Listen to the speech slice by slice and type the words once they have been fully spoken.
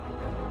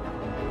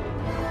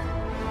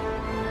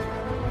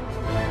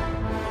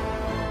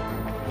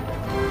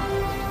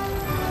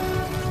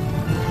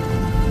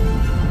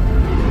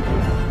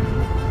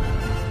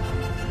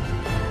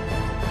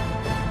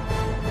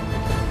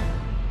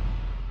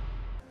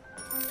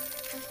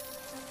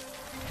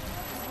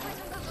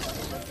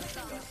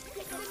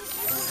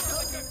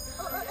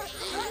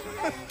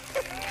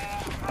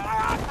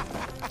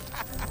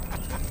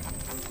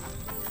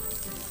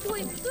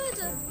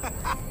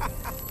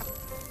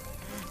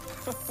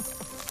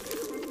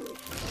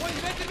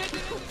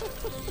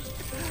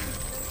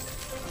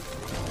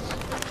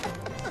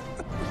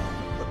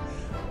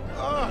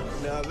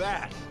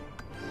Now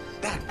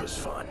that was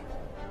fun.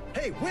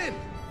 Hey, Win!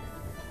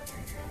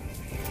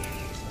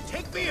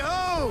 Take me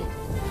home!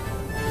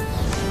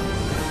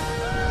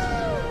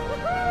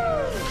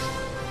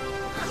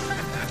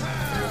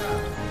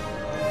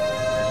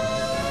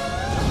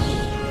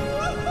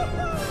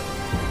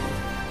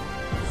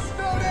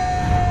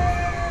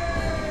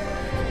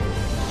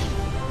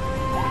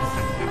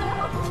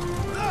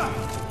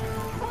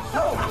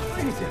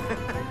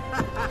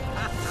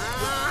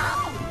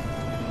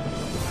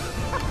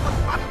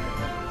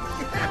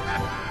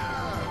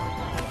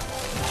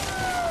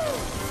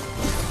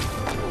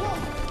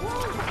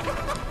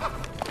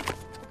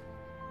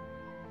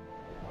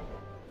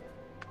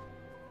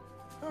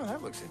 Oh,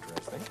 that looks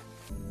interesting.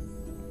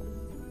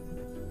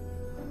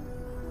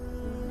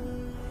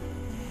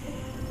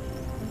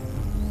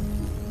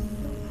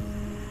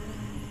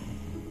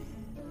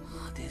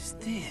 What is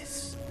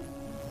this?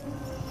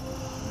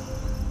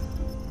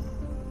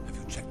 Have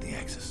you checked the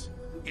axis?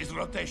 Is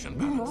rotation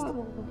balanced?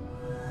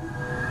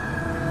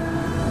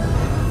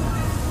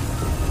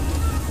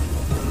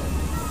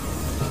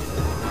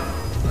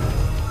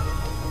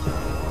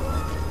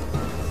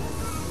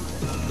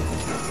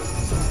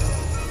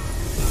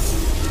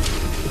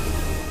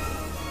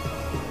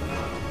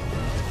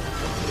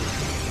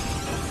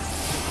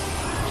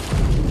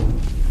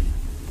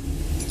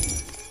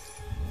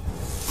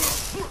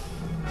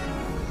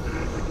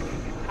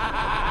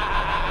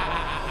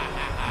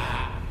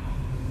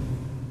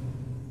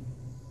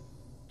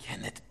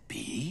 Can it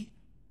be?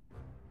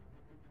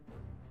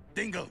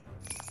 Dingle,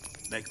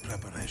 make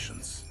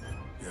preparations.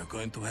 We are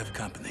going to have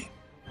company.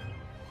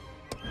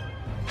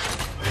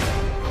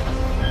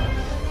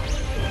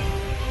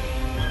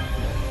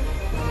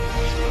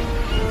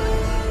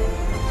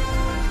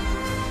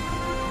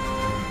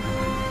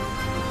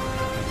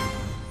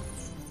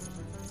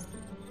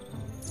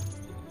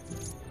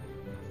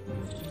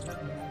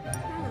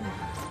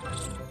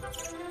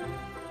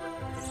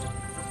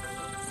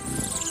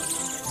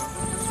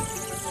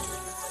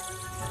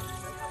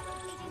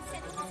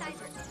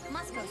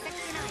 Moscow,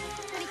 Sector 9.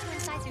 22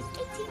 incisors,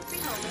 18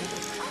 freeholders.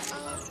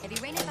 Uh-oh. Heavy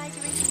rain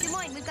advisory. Des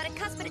Moines, we've got a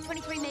cuspid at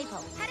 23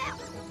 Maple. Head out.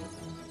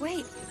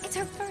 Wait, it's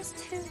her first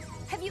tooth.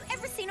 Have you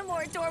ever seen a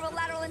more adorable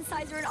lateral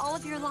incisor in all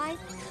of your life?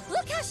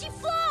 Look how she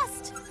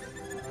flossed!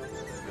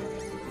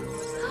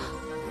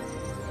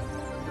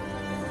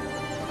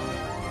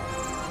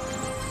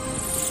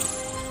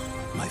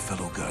 My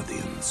fellow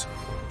Guardians,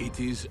 it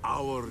is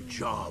our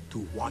job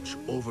to watch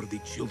over the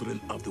children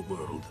of the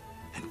world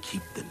and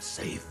keep them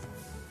safe,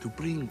 to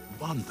bring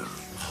wonder,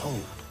 hope,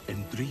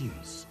 and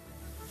dreams.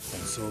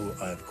 And so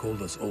I've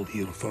called us all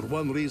here for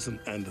one reason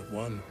and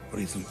one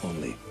reason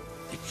only.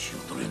 The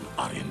children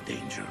are in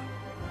danger.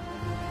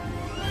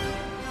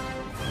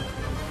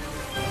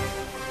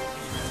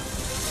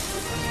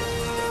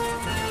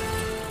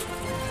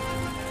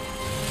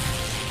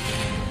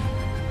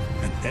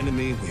 An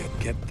enemy we have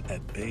kept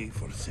at bay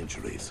for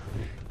centuries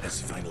has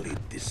finally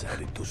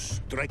decided to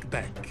strike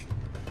back.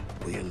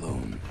 We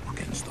alone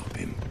can stop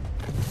him.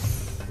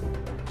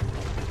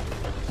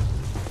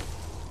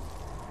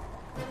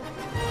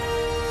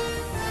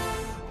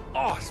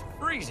 Oh, it's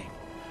freezing.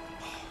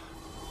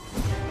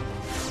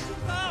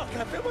 Oh, I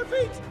can't feel my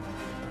feet.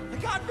 I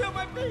can't feel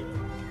my feet.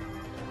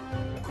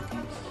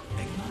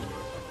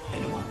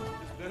 Anyone?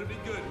 Better be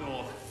good,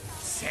 Noel.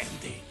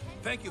 Sandy,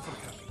 thank you for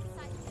coming.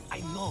 I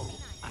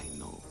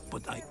know,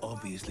 but I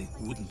obviously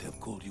wouldn't have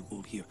called you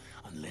all here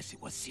unless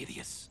it was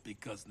serious.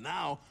 Because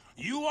now,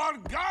 you are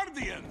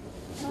Guardian!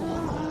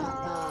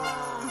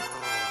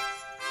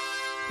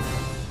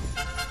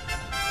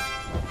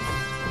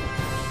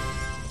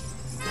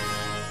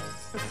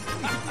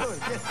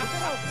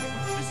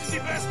 This is the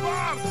best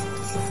part!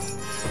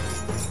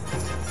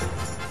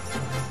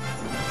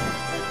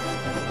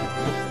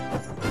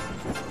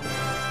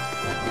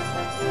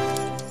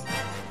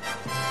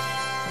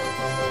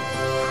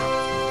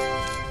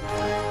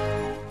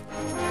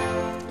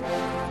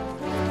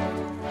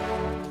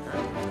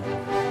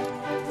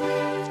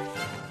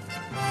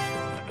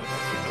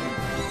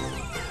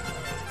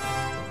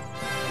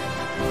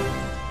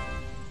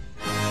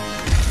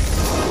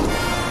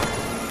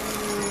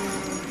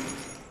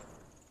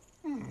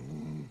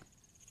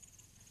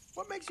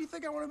 What makes you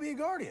think I want to be a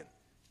Guardian?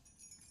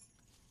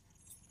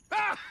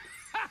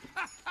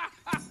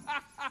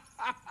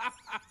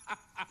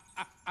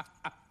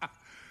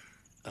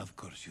 Of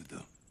course you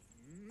do.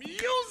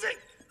 Music!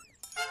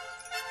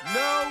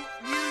 No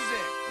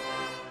music!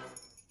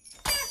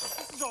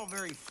 This is all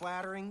very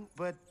flattering,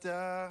 but,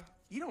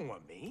 you don't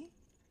want me.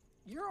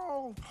 You're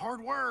all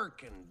hard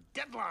work and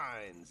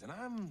deadlines, and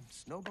I'm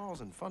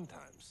snowballs and fun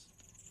times.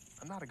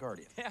 I'm not a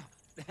Guardian. Yeah,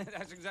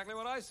 that's exactly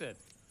what I said.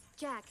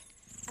 Jack,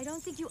 I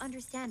don't think you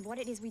understand what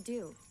it is we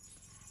do.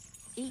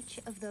 Each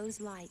of those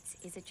lights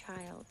is a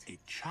child. A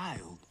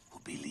child who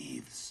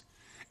believes.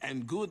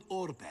 And good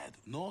or bad,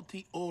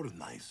 naughty or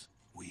nice,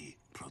 we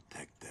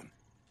protect them.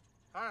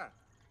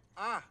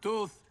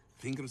 Tooth,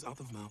 fingers out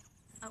of mouth.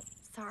 Oh,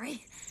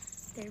 sorry.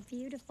 They're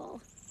beautiful.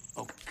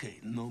 Okay,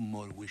 no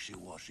more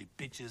wishy-washy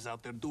bitches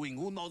out there doing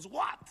who knows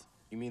what.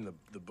 You mean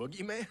the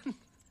boogeyman?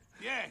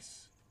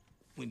 Yes.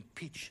 When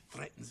Peach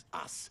threatens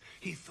us,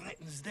 he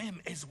threatens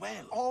them as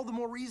well. All the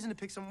more reason to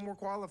pick someone more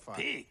qualified.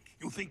 Pick?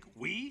 You think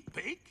we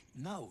pick?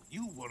 No,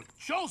 you were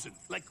chosen,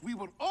 like we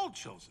were all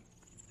chosen.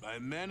 By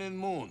Man and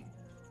Moon.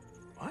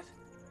 What?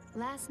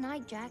 Last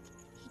night, Jack,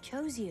 he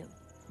chose you.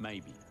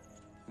 Maybe.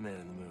 Man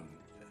in the Moon.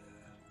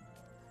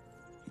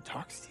 He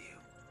talks to you.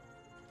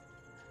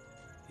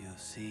 You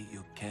see,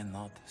 you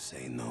cannot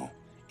say no.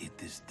 It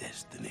is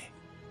destiny.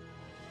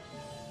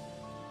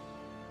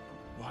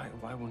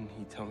 Why wouldn't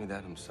he tell me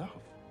that himself?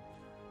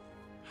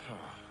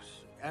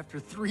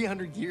 After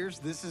 300 years,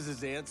 this is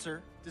his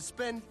answer? To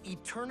spend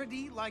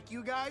eternity like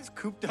you guys,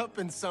 cooped up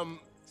in some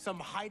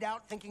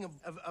hideout thinking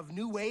of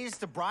new ways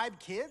to bribe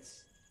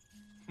kids?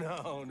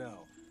 No.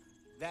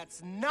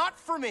 That's not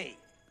for me.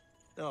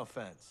 No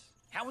offense.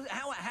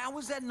 How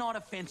was that not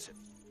offensive?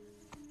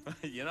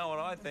 You know what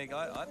I think?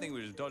 I think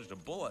we just dodged a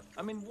bullet.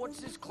 I mean,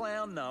 what's this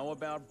clown know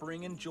about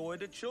bringing joy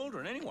to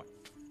children anyway?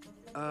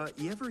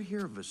 You ever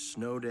hear of a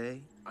snow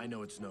day? I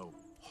know it's no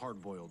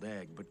hard-boiled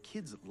egg, but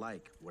kids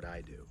like what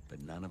I do.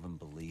 But none of them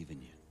believe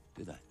in you,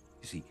 do they?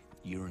 You see,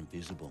 you're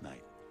invisible,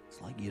 mate.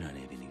 It's like you don't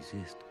even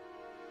exist.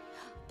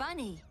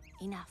 Bunny,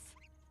 enough.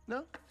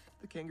 No,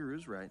 the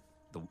kangaroo's right.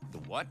 The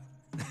what?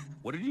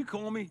 What did you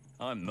call me?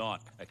 I'm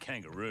not a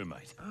kangaroo,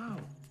 mate. Oh,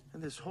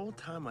 and this whole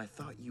time I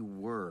thought you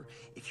were.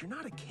 If you're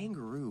not a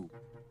kangaroo,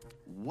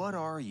 what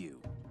are you?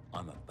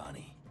 I'm a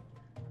bunny.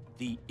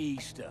 The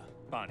Easter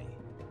Bunny.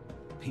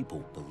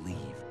 People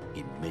believe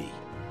in me.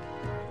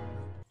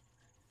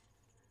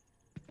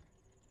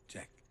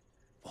 Jack,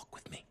 walk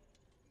with me.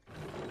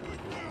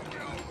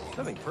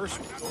 Nothing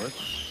personal, North.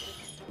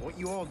 What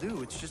you all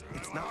do, it's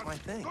not my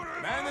thing.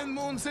 Man and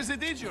Moon says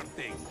it is your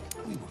thing.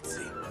 We will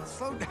see.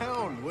 Slow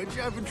down, would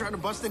you? I've been trying to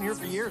bust in here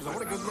for years. I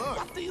want a good look.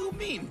 What do you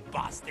mean,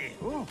 busted?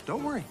 Oh,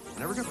 don't worry.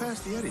 Never got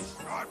past the Eddies.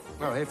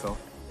 Oh, hey, Phil.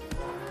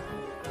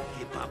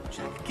 Keep up,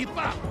 Jack. Keep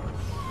up.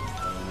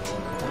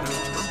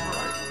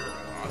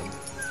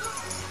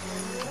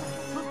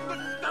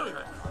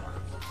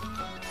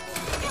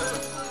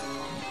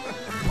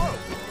 Whoa!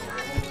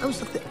 I always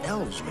thought the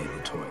elves made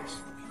the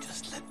toys.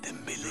 Just let them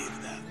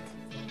believe that.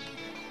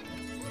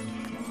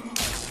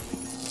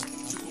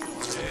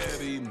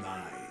 Very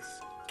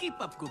nice. Keep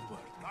up good work.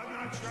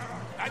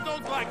 I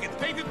don't like it.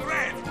 Paint it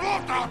red.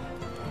 Water!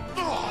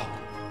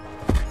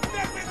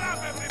 Step it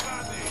up,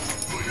 everybody!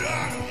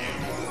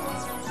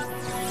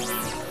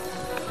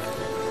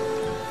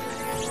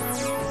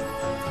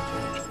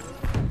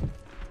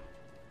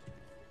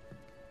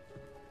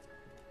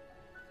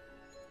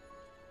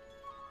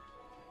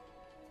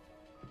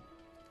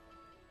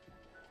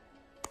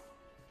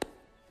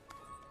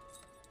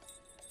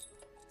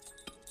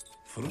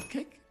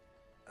 Fruitcake?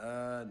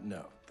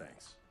 No,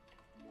 thanks.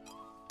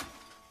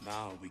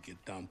 Now we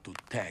get down to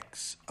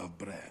tax of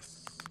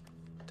breasts.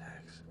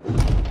 Tax.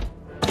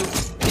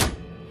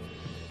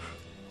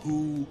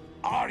 Who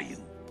are you,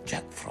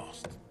 Jack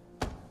Frost?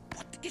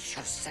 What is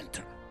your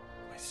center?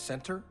 My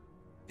center?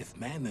 If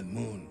Man and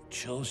Moon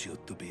chose you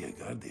to be a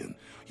guardian,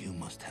 you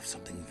must have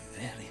something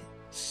very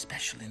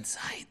special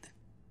inside.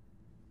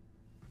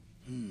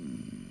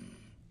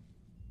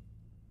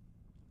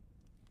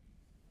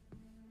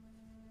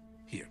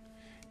 Here,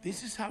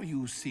 this is how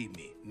you see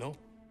me, no?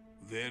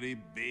 Very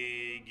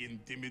big,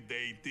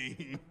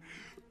 intimidating.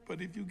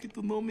 But if you get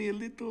to know me a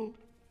little,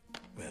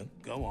 well,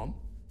 go on.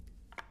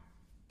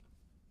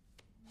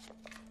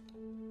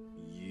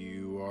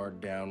 You are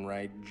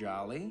downright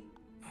jolly.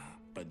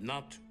 But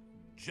not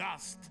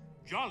just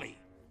jolly.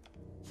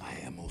 I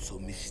am also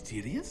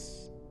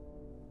mysterious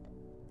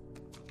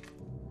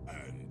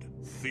and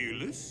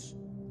fearless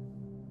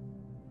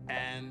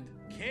and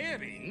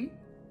caring.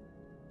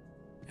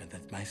 And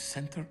at my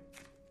center,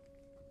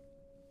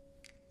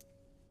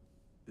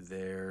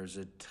 There's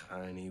a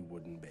tiny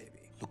wooden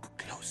baby. look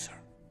closer.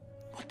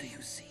 What do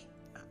you see?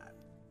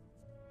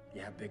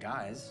 You have big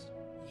eyes.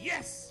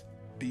 Yes,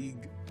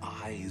 big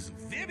eyes,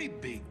 very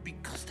big,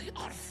 because they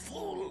are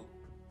full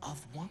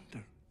of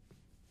wonder.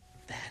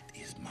 That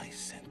is my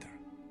center.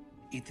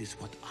 It is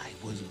what I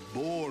was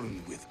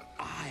born with,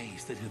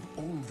 eyes that have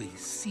always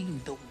seen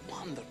the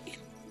wonder in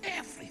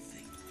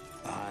everything.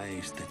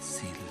 Eyes that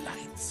see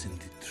lights in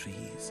the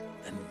trees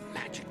and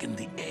magic in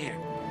the air.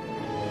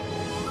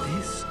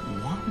 This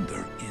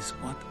wonder is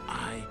what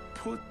I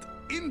put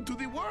into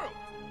the world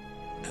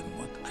and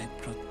what I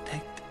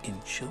protect in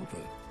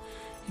children.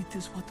 It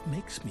is what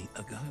makes me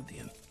a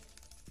guardian.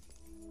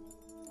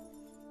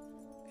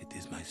 It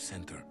is my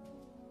center.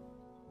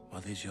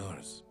 What is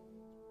yours?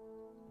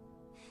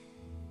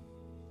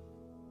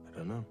 I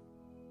don't know.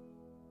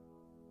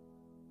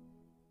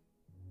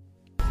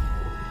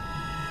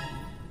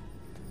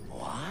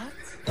 What?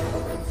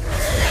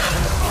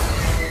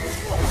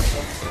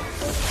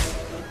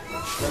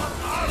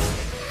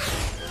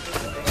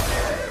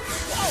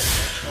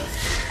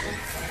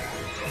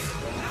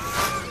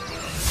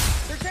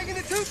 They're taking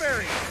the tooth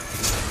fairy!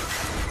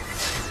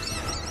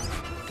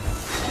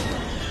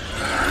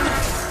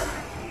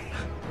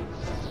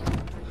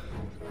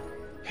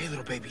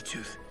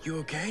 You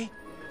okay?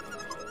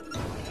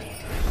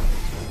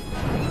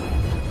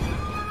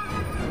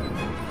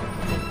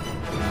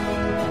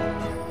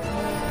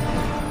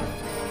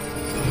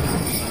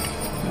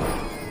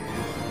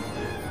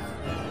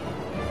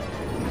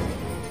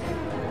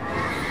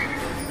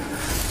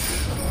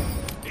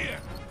 Here,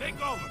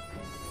 take over.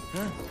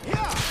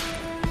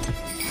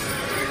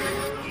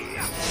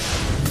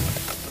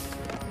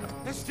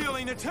 They're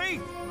stealing the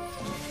teeth!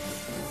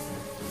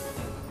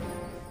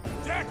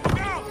 Jack, look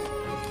out!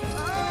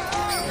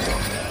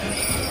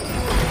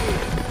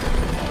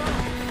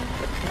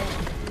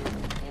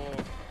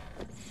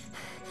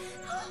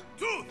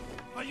 Dude,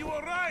 are you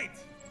all right?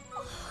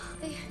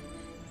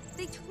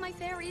 They took my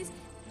fairies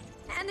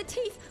and the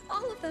teeth,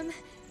 all of them.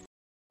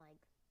 Like,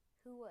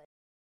 who would?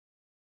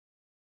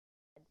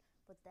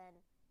 But then...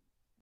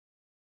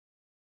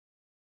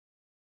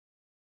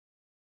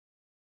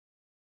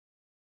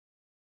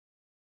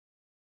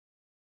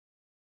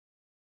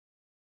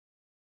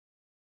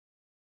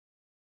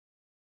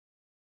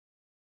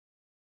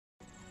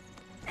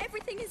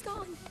 Everything is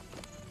gone.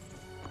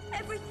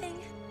 Everything.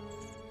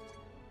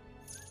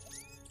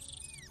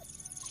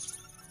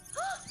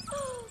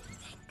 Oh,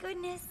 thank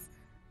goodness.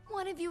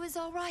 One of you is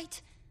all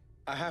right.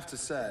 I have to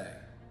say,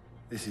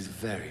 this is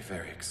very,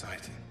 very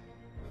exciting.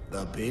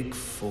 The Big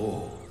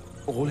Four,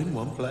 all in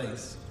one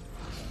place.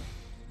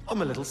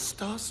 I'm a little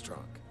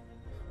starstruck.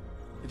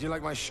 Did you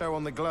like my show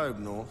on the Globe,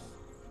 North?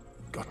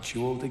 Got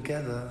you all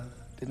together,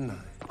 didn't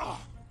I?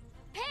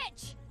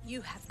 Pitch!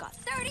 You have got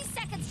 30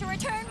 seconds to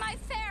return my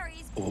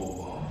fairies.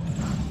 Or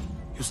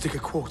you'll stick a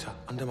quarter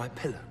under my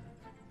pillow.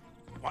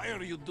 Why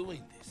are you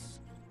doing this?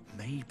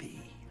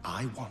 Maybe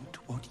I want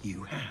what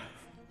you have.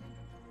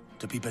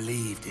 To be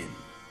believed in.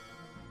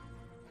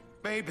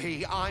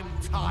 Maybe I'm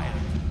tired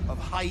of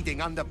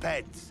hiding under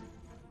beds.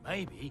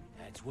 Maybe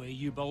that's where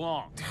you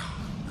belong.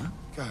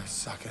 Go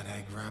suck an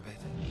egg, rabbit.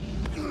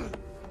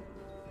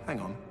 Hang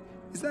on.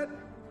 Is that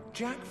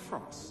Jack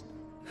Frost?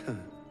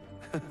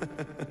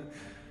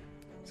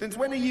 Since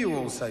when are you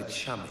all so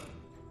chummy?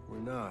 We're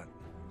not.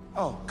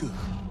 Oh, good.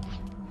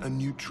 A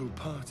neutral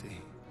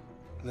party.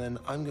 Then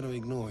I'm gonna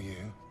ignore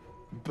you.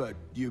 But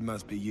you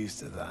must be used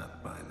to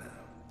that by now.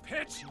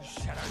 Pitch, you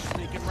shadow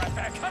sneaking right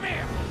back. Come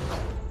here!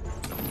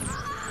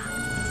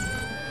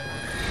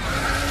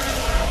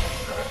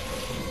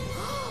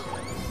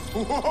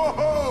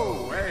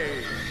 Whoa!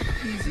 Hey!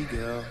 Easy,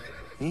 girl.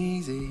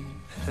 Easy.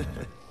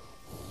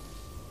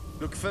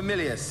 Look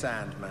familiar,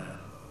 Sandman.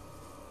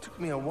 Took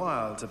me a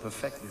while to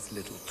perfect this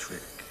little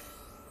trick.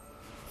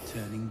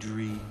 Turning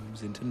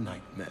dreams into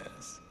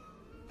nightmares.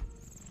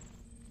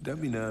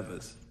 Don't be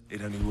nervous.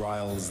 It only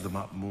riles them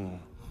up more.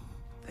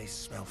 They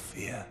smell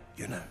fear,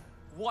 you know.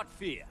 What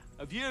fear?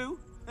 Of you?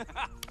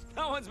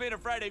 No one's been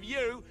afraid of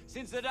you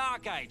since the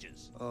Dark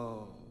Ages.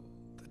 Oh,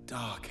 the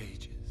Dark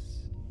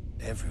Ages.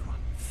 Everyone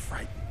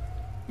frightened,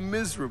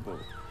 miserable.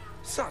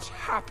 Such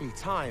happy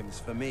times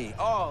for me.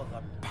 Oh,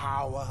 the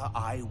power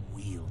I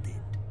wielded.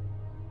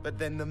 But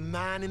then the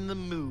man in the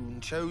moon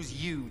chose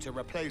you to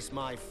replace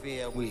my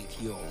fear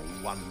with your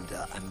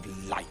wonder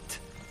and light.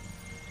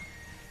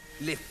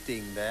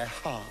 Lifting their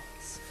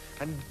hearts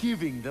and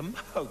giving them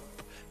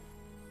hope.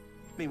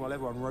 Meanwhile,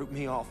 everyone wrote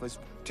me off as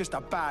just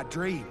a bad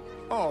dream.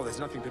 Oh, there's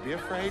nothing to be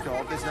afraid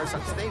of. There's no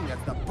such thing as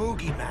the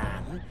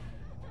boogeyman.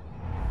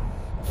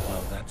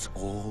 Well, that's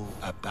all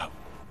about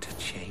to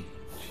change.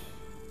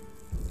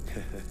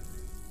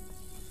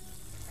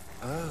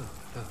 Oh,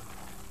 look.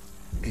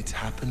 It's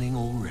happening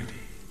already.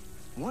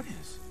 What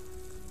is?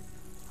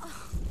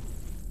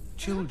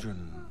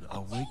 Children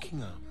are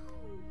waking up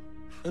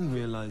and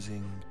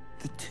realizing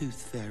the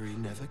Tooth Fairy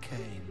never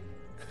came.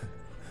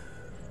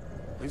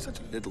 It's such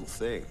a little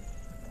thing.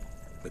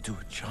 But to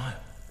a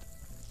child.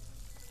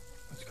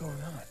 What's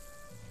going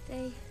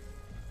on?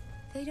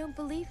 They don't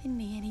believe in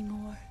me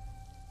anymore.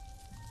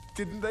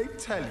 Didn't they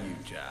tell you,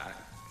 Jack?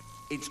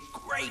 It's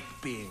great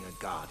being a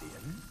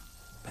guardian,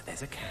 but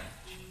there's a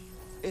catch.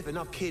 If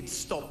enough kids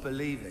stop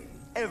believing,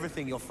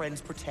 everything your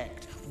friends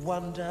protect,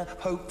 wonder,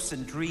 hopes,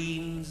 and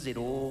dreams, it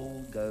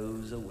all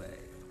goes away.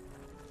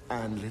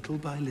 And little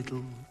by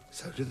little,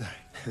 so do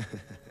they.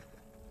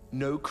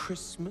 No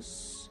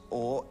Christmas,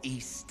 or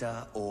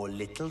Easter, or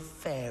little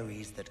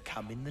fairies that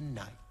come in the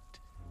night.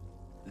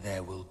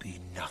 There will be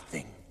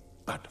nothing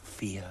but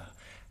fear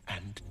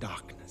and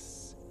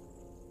darkness.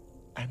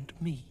 And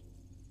me.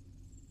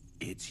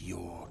 It's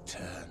your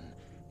turn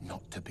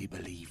not to be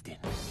believed in.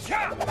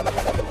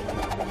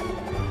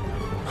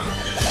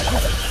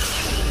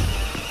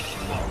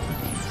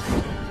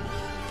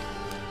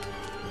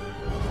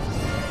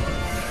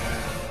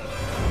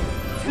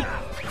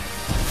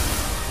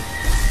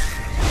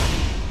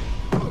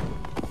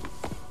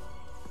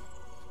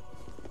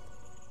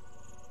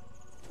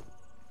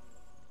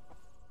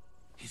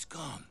 He's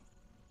gone.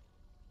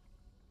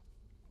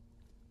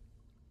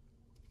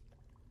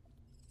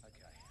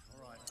 Okay,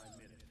 all right, I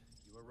admit it.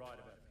 You were right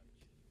about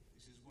Pitch.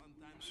 This is one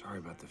time. Sorry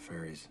about the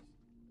fairies.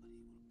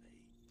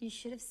 You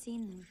should have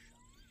seen them.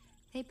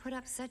 They put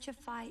up such a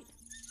fight.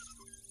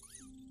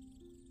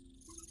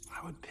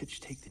 Why would Pitch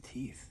take the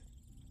teeth?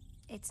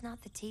 It's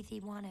not the teeth he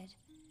wanted.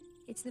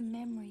 It's the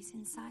memories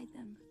inside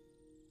them.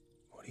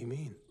 What do you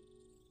mean?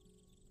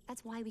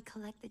 That's why we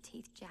collect the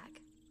teeth,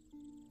 Jack.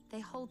 They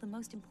hold the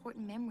most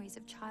important memories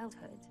of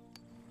childhood.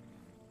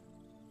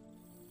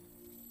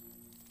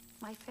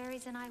 My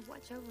fairies and I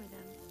watch over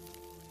them.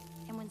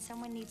 And when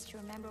someone needs to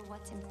remember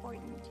what's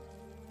important,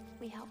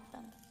 we help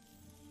them.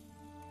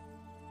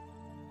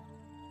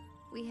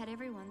 We had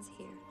everyone's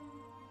here.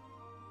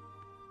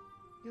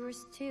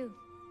 Yours too.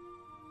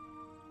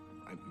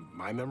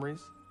 My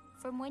memories?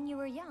 From when you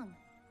were young,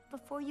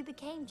 before you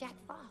became Jack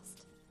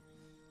Frost.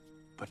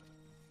 But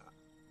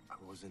I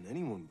wasn't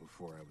anyone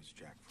before I was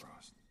Jack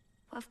Frost.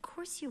 Well, of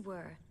course you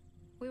were.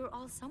 We were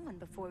all someone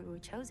before we were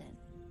chosen.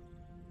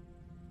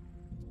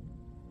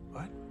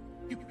 What?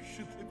 You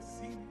should have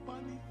seen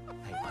Bunny.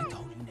 Hey, I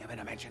told you never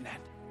to mention that.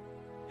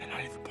 And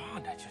I the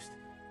pond,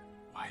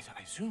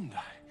 I assumed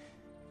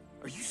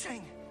Are you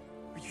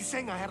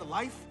saying I had a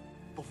life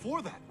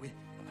before that?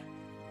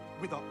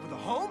 With a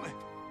home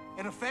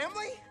and a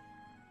family?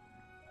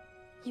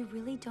 You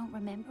really don't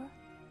remember?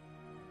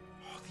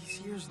 All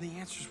these years and the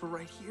answers were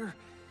right here.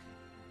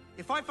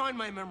 If I find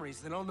my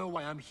memories, then I'll know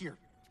why I'm here.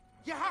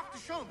 You have to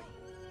show me.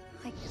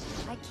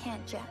 I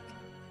can't, Jack.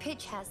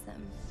 Pitch has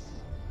them.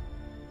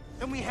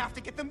 Then we have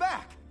to get them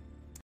back.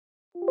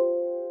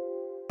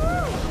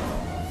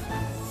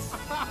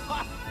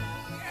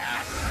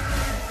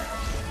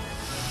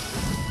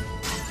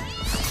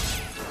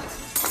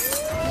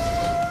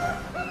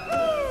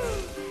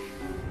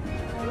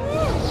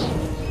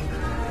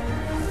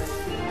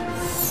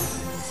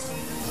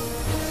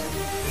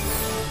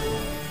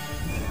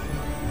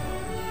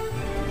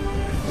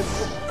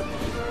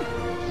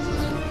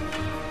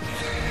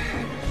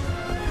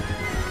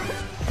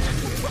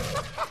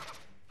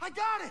 I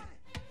got it!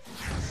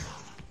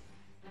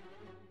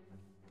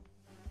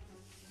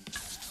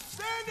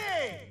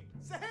 Sandy!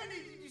 Sandy,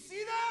 did you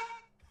see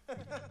that?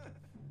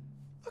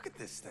 Look at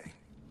this thing.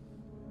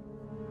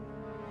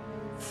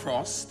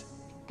 Frost?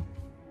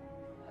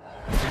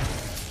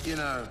 You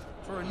know,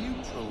 for a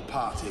neutral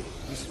party,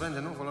 we spend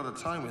an awful lot of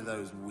time with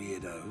those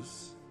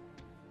weirdos.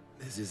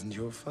 This isn't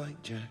your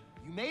fight, Jack.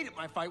 You made it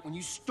my fight when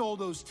you stole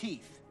those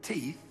teeth.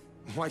 Teeth?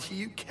 Why do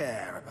you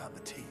care about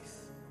the teeth?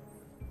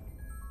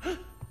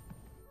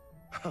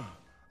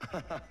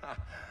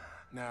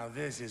 Now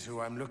this is who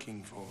I'm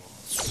looking for.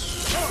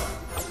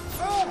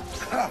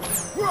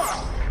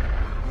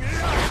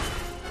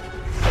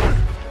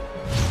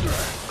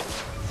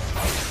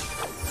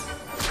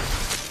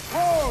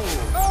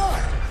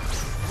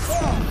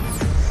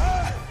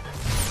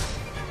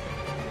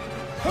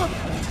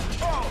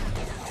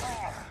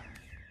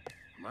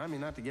 Remind me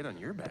not to get on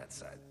your bad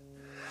side.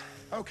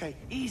 Okay,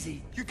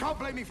 easy. You can't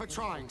blame me for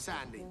trying,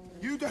 Sandy.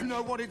 You don't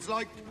know what it's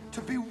like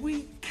to be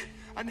weak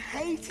and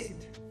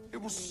hated.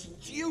 It was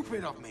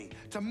stupid of me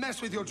to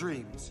mess with your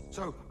dreams.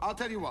 So, I'll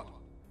tell you what.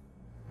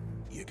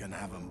 You can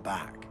have them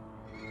back.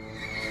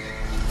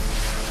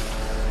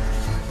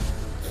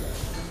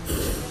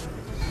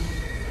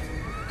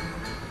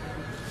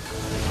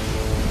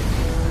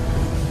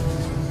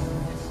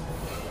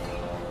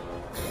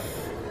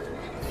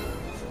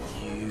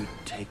 You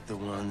take the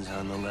ones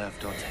on the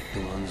left, I'll take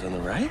the ones on the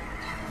right?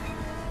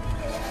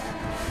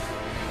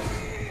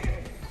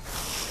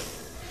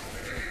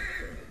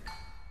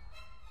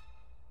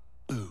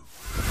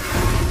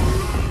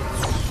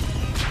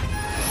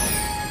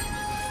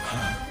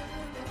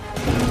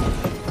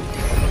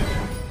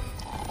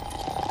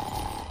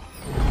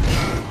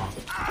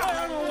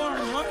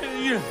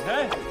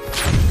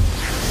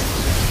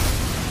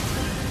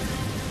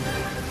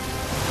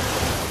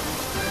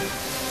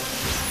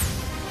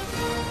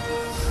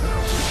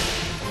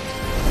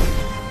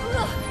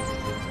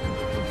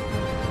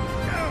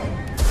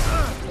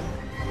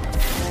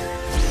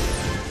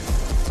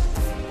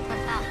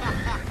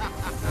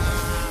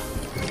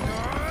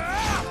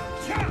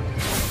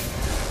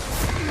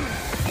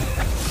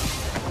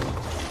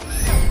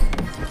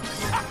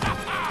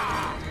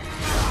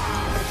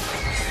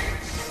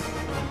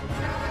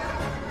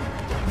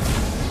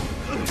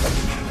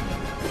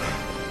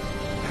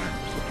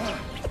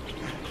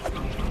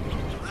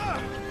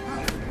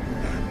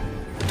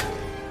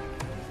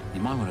 You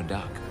might want to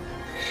duck.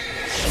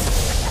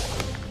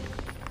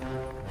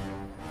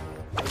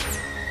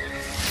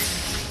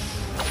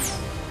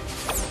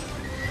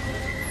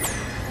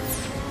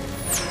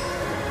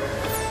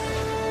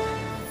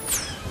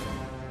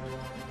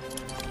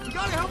 You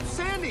gotta help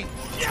Sandy!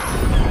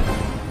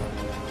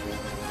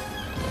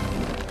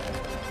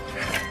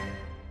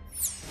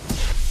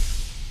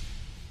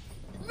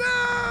 No!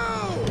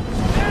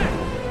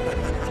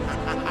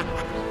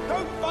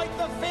 Don't fight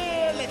the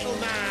fear, little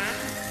man!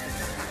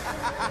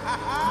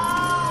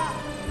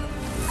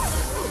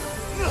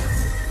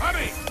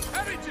 Honey!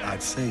 Honey, Jack!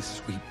 I'd say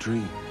sweet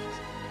dreams,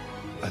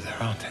 but there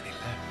aren't any left.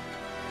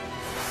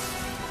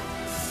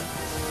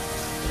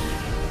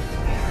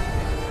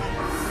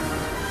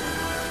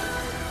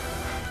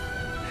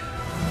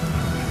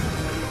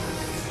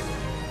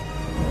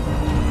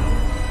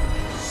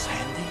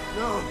 Sandy?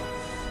 No!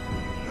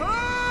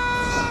 Ah!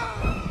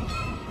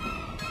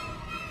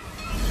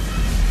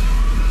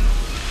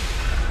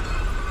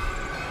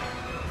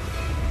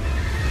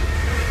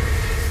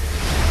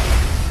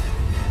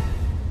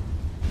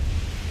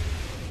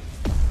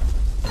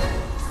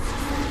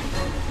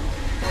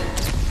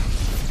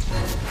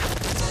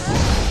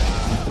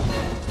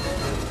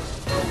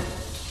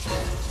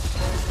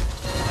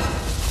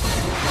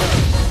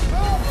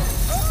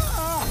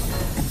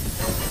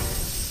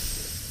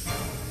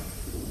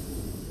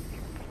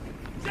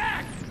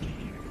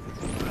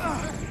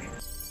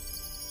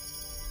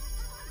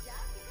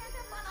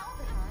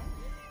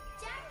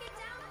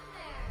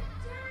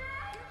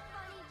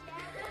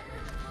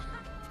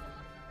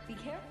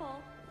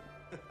 Careful.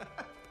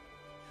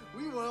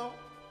 We will.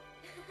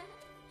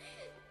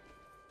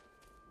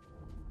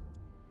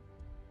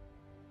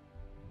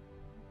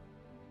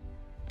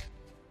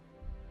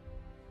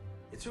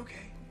 It's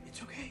okay.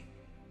 It's okay.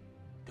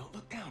 Don't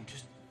look down.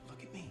 Just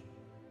look at me.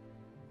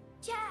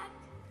 Jack,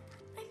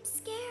 I'm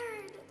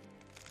scared.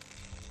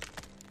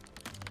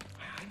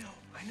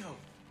 I know.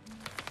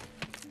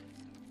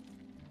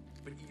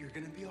 But you're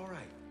gonna be all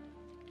right.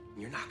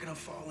 You're not gonna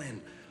fall in.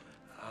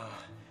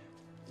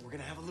 We're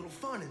gonna have a little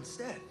fun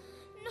instead.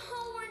 No,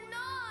 we're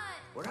not.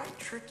 Would I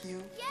trick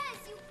you? Yes,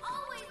 you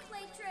always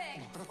play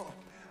tricks.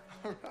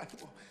 All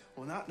right.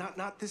 Well,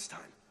 not this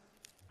time.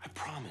 I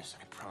promise.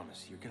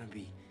 You're gonna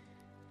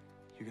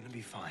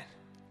be fine.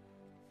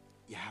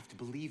 You have to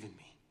believe in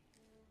me.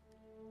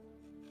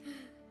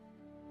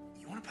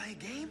 You wanna play a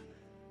game?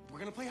 We're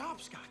gonna play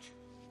hopscotch.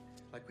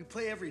 Like we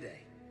play every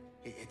day.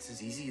 It's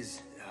as easy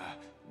as,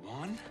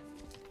 1.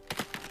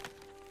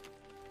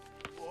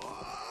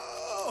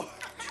 Whoa!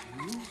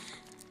 2.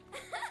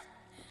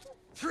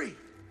 3.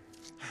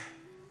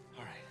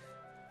 All right.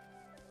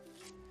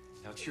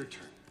 Now it's your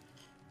turn.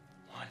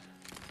 1.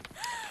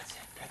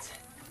 That's it.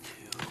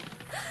 2.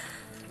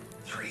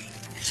 3.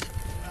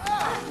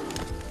 Ah!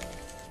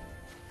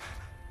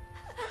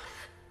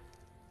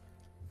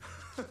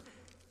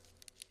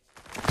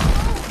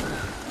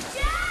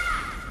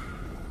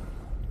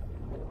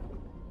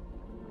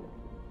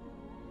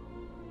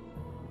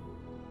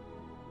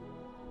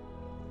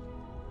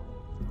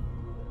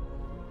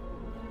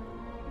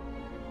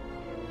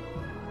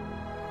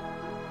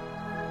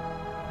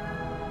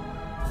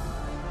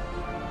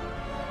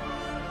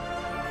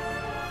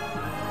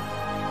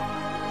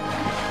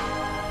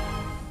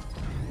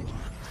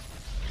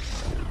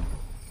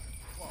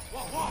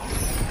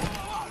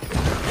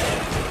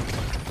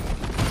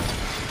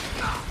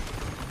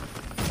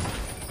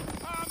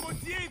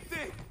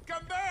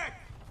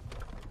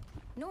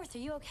 North, are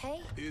you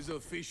okay? Is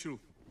official.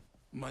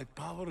 My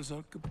powers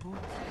are kaput.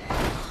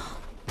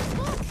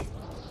 Look!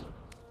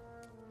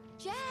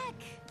 Jack!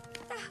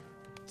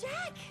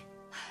 Jack!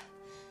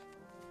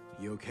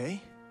 You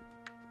okay?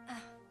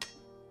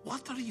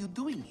 What are you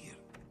doing here?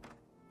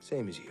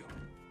 Same as you.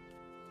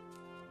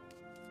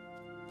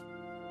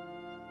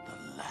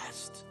 The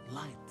last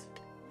light.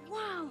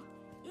 Wow,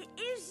 it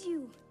is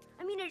you.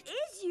 I mean, it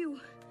is you.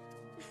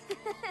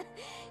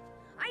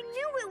 I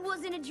knew it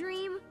wasn't a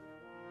dream.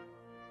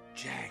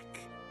 Jack,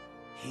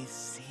 he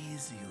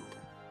sees you.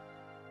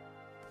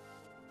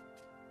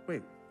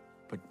 Wait,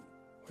 but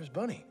where's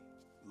Bunny?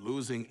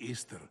 Losing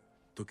Easter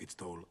took its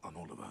toll on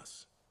all of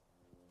us.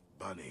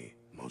 Bunny,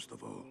 most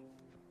of all.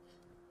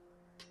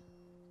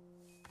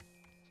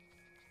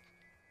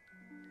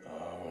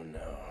 Oh,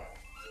 no.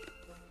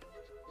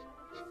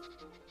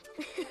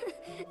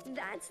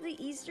 That's the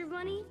Easter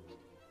Bunny?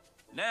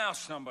 Now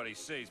somebody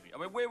sees me. I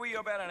mean, where were you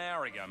about an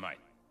hour ago, mate?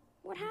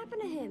 What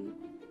happened to him?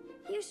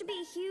 He used to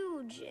be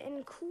huge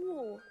and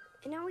cool,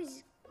 and now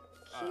he's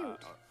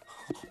cute.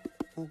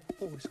 Oh,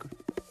 it's good.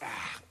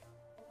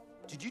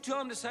 Did you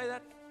tell him to say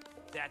that?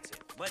 That's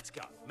it. Let's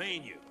go. Me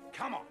and you.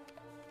 Come on.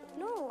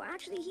 No,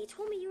 actually, he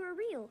told me you were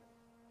real.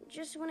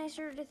 Just when I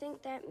started to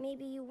think that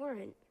maybe you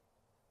weren't.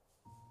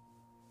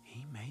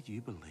 He made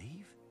you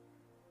believe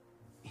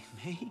in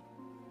me?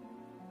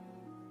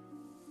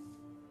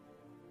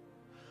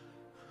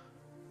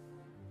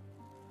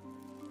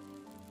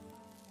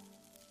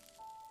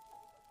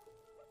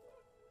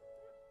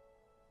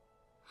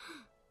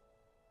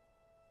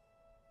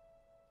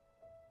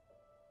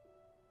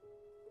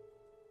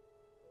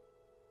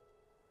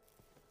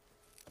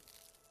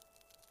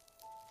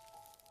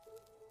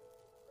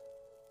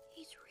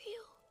 He's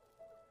real.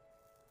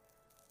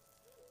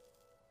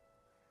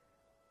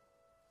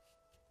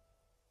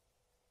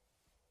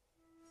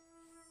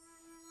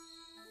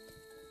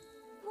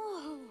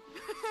 Whoa.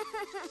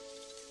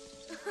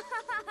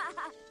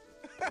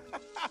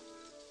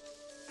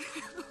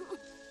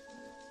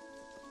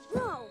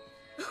 Whoa.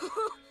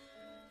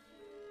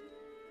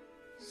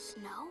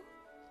 Snow?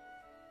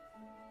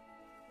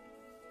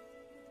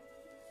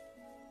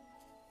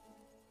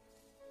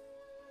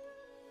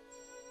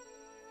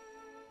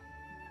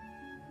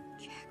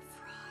 Jack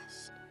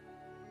Frost.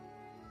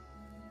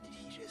 Did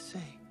he just say?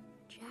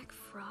 Jack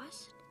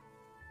Frost?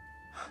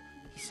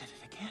 He said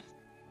it again.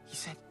 He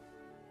said...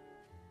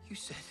 You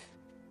said...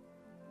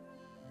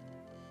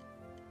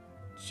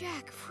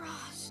 Jack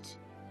Frost.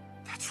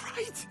 That's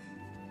right!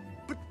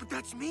 But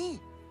that's me!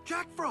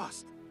 Jack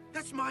Frost!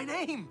 That's my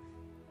name!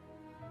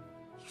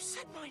 You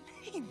said my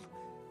name!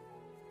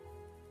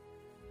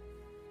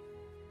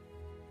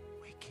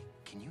 Wait,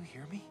 can you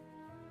hear me?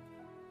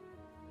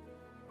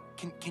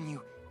 Can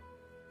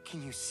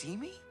you see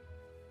me?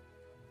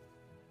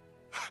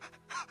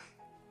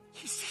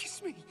 He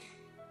sees me!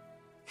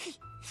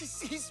 He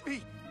sees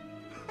me!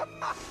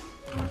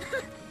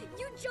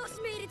 You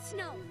just made it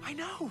snow. I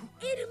know!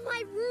 In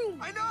my room.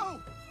 I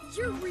know!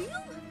 You're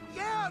real?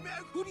 Yeah,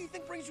 man, who do you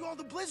think brings you all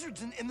the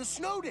blizzards and the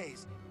snow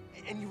days?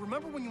 And you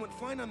remember when you went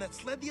flying on that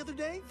sled the other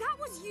day? That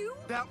was you?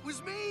 That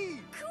was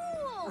me!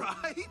 Cool. real.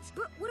 Right?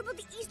 But what about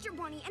the Easter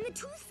Bunny and the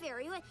Tooth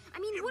Fairy? Like, I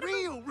mean, what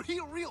Real,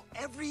 about... real.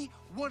 Every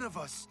one of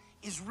us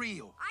is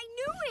real. I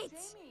knew it!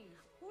 Jamie,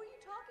 who are you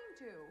talking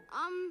to?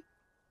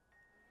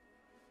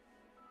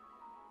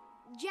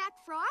 Jack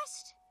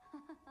Frost?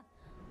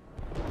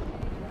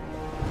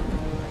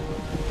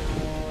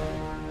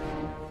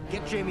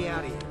 Get Jamie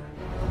out of here.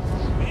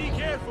 Be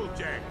careful,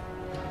 Jack.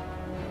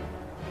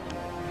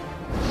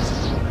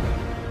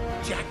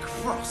 Jack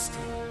Frost.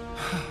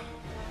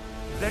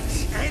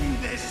 Let's end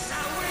this,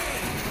 shall we?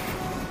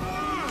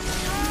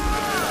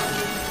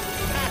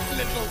 That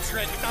little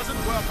trick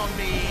doesn't work on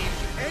me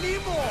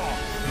anymore.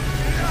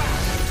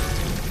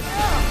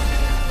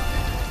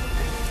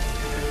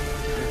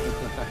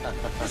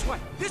 This way!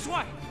 This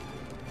way!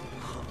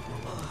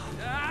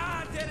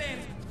 Ah, dead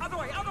end! Other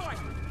way! Other way!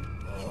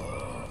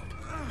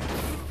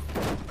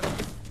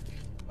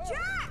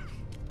 Jack!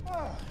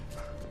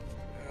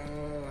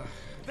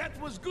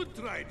 That was good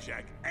try,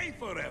 Jack. A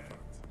for effort.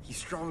 He's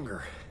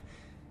stronger.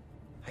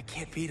 I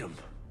can't beat him.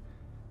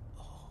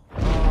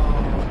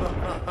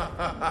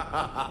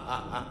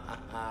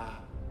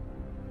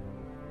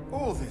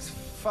 All this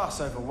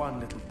fuss over one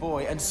little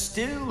boy, and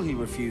still he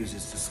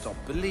refuses to stop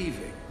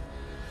believing.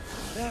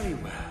 Very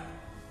well.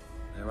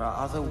 There are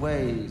other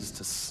ways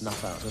to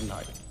snuff out a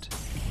light.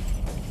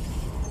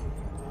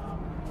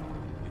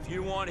 If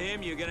you want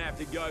him, you're gonna have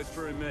to go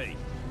through me.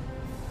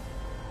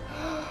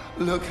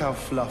 Look how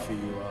fluffy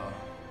you are.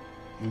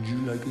 Would you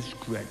like a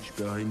scratch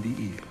behind the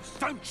ears?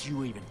 Don't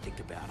you even think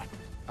about it.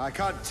 I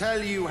can't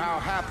tell you how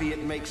happy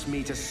it makes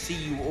me to see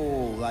you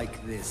all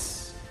like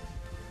this.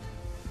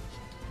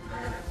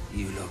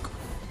 You look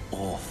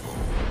awful.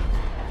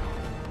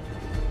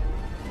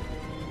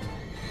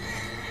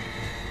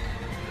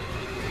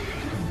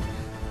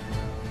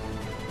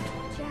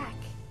 Jack.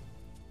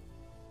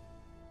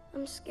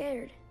 I'm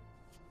scared.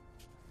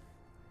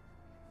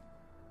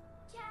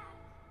 Jack,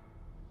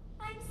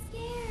 I'm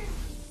scared.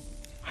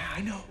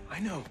 I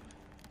know.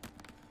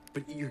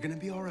 But you're gonna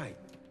be all right.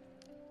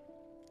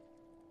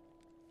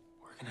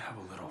 We're gonna have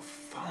a little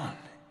fun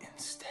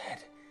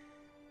instead.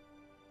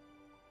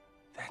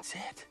 That's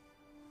it.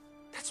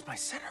 That's my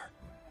center.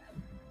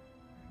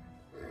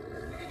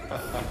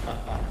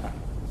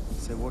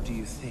 So what do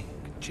you think,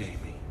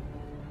 Jamie?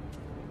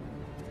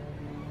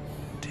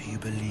 Do you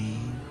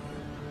believe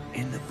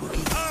in the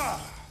boogie?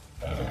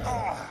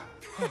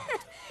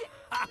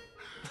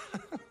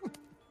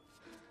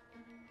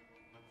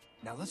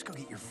 Now let's go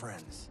get your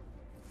friends.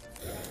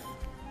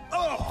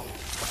 Oh!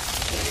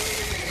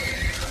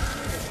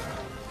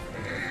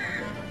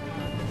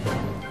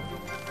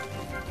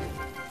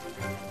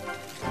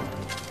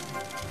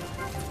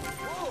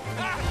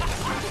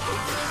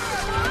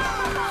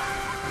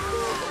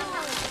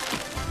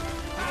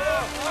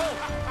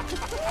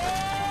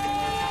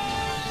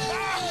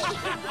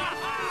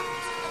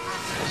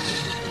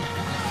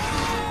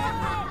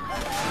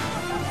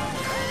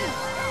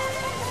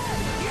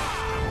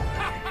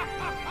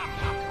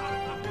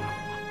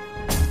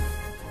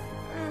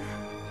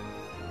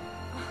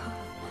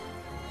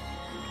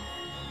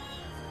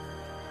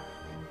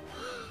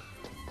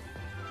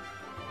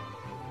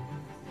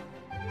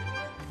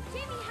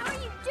 Jamie, how are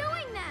you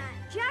doing that?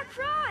 Jack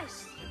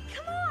Frost!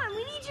 Come on,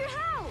 we need your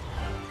help!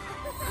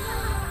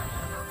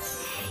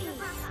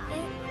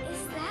 Hey,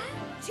 is that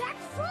Jack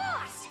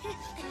Frost?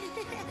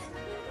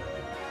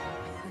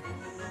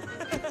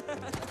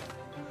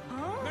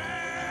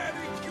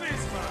 Merry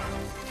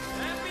Christmas!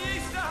 Happy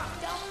Easter!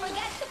 Don't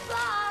forget the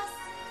floss.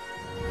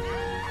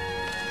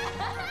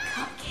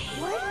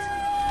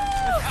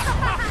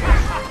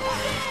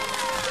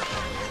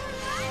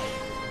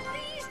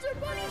 The Easter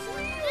Bunny's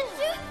real! The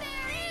Tooth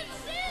Fairy and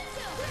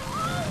Santa. They're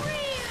all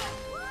real!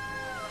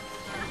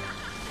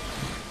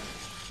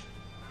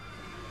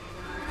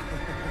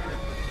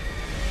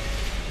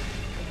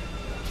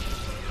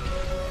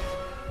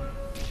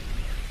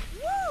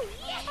 Woo,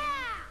 yeah!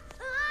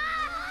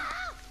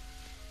 Ah!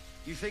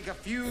 You think a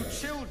few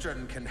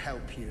children can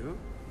help you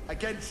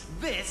against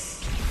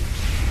this?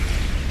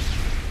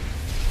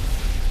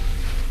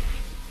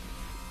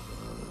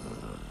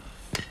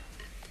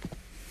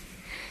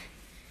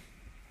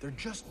 They're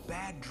just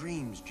bad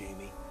dreams,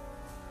 Jamie.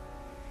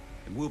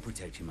 And we'll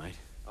protect you, mate.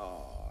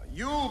 Oh,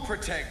 you'll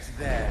protect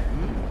them.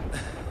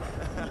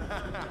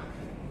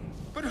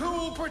 But who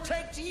will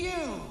protect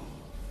you?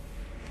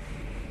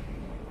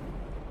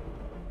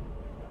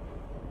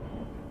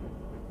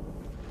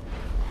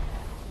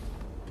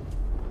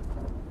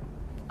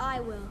 I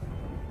will.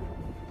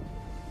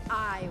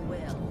 I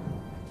will.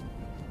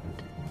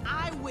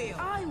 I will.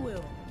 I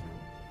will.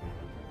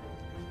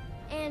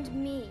 And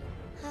me.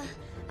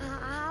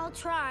 I'll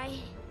try.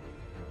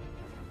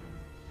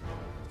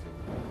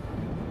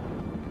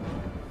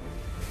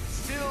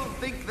 Still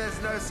think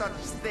there's no such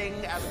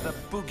thing as the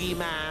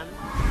boogeyman?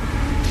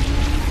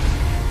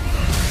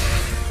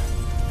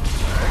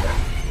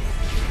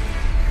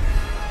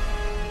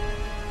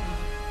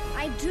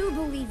 I do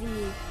believe in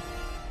you.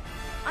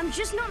 I'm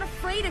just not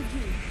afraid of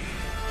you.